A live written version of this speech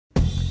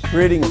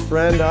Greetings,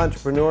 friend,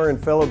 entrepreneur,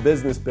 and fellow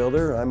business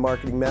builder. I'm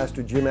Marketing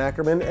Master Jim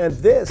Ackerman, and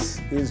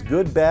this is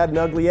Good, Bad, and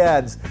Ugly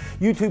Ads,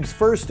 YouTube's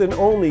first and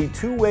only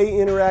two-way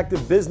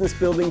interactive business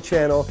building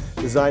channel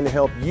designed to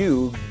help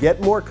you get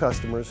more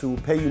customers who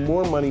will pay you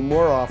more money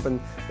more often,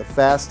 the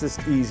fastest,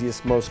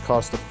 easiest, most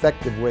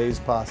cost-effective ways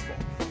possible.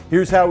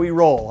 Here's how we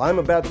roll. I'm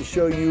about to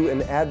show you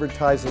an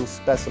advertising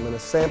specimen, a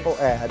sample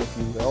ad, if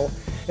you will,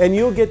 and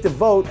you'll get to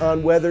vote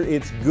on whether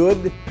it's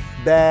good,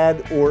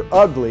 bad, or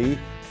ugly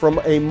from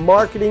a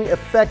marketing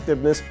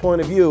effectiveness point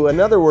of view.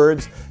 In other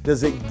words,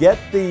 does it get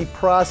the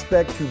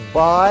prospect to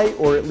buy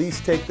or at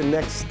least take the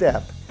next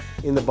step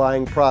in the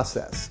buying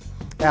process?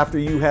 After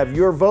you have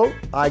your vote,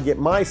 I get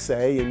my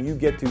say, and you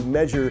get to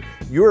measure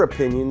your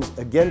opinions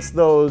against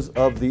those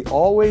of the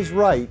always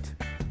right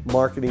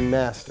marketing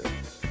master.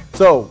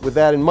 So with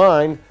that in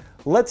mind,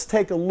 let's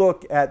take a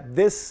look at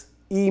this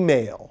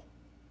email.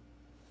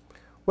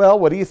 Well,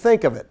 what do you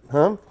think of it,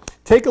 huh?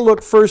 Take a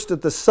look first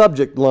at the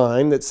subject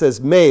line that says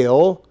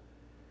mail.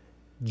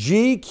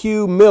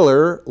 GQ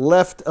Miller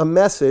left a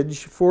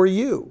message for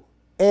you.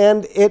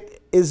 And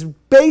it is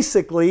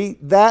basically,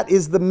 that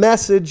is the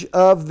message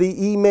of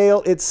the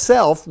email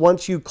itself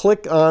once you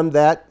click on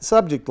that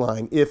subject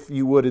line, if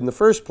you would in the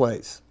first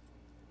place.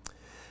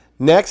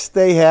 Next,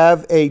 they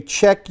have a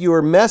check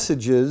your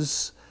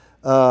messages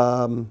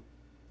button,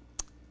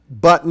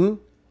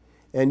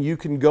 and you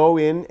can go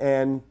in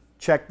and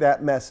check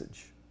that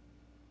message.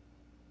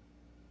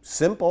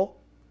 Simple,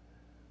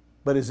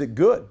 but is it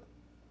good?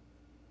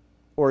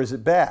 Or is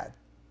it bad?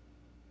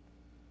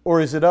 Or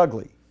is it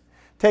ugly?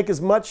 Take as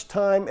much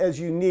time as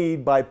you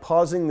need by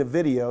pausing the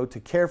video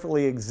to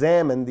carefully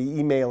examine the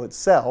email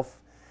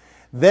itself,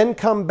 then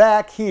come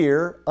back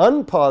here,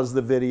 unpause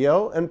the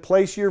video, and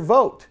place your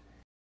vote.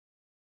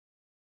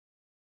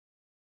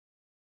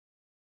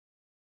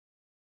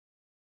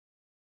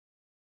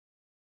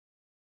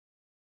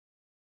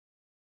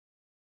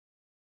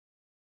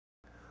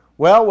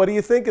 Well, what do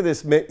you think of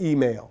this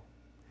email?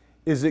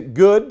 Is it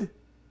good,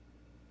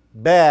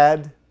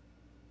 bad,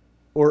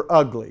 or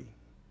ugly?